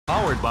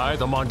powered by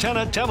the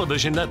Montana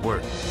Television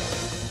Network.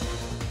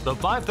 The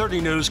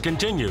 5:30 news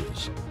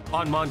continues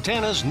on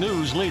Montana's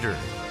News Leader.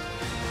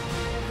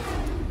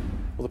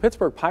 Well, the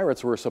Pittsburgh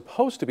Pirates were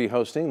supposed to be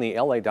hosting the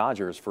LA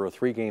Dodgers for a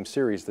 3-game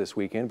series this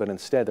weekend, but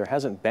instead there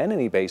hasn't been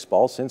any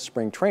baseball since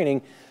spring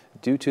training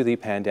due to the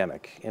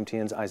pandemic.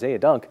 MTN's Isaiah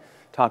Dunk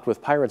talked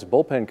with Pirates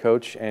bullpen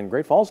coach and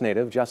Great Falls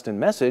native Justin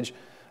Meccage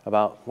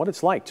about what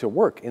it's like to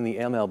work in the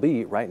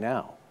MLB right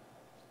now.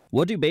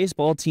 What do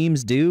baseball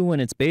teams do when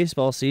it's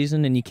baseball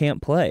season and you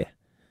can't play?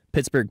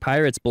 Pittsburgh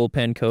Pirates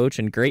bullpen coach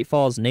and Great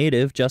Falls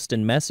native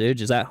Justin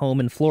Meccage is at home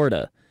in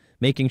Florida,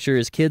 making sure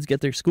his kids get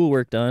their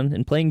schoolwork done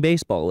and playing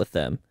baseball with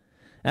them.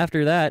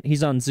 After that,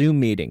 he's on Zoom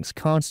meetings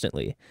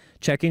constantly,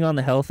 checking on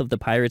the health of the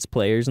Pirates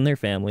players and their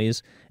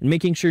families, and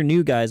making sure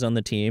new guys on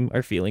the team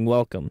are feeling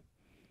welcome.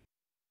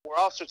 We're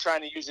also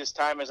trying to use this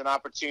time as an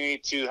opportunity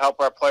to help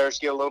our players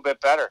get a little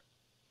bit better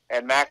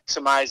and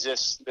maximize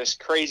this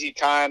crazy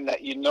time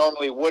that you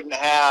normally wouldn't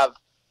have,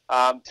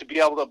 to be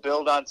able to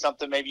build on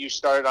something maybe you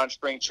started on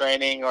spring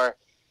training, or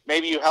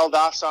maybe you held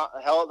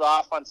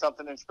off on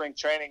something in spring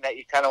training that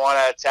you kind of want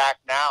to attack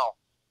now,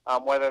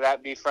 whether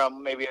that be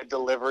from maybe a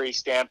delivery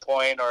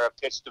standpoint or a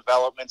pitch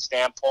development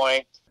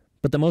standpoint.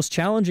 But the most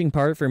challenging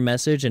part for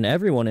Meccage and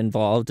everyone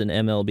involved in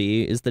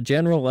MLB is the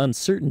general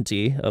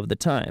uncertainty of the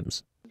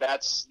times.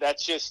 That's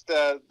just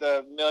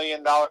the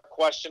million-dollar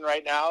question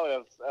right now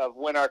of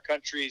when our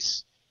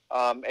country's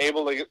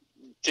able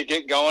to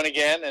get going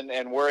again,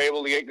 and we're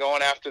able to get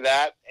going after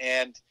that.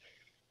 And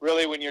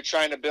really, when you're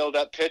trying to build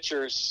up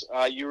pitchers,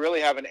 you really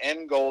have an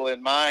end goal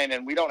in mind,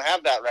 and we don't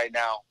have that right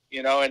now.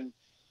 You know, and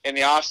in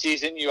the off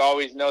season, you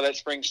always know that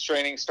spring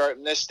training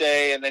starting this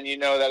day, and then you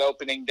know that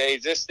opening day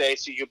is this day,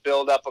 so you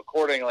build up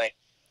accordingly.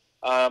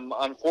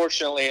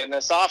 Unfortunately, in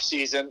this off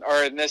season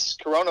or in this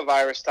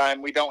coronavirus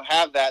time, we don't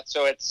have that.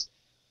 So it's,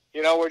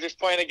 we're just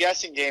playing a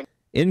guessing game.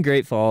 In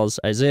Great Falls,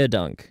 Isaiah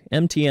Dunk,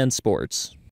 MTN Sports.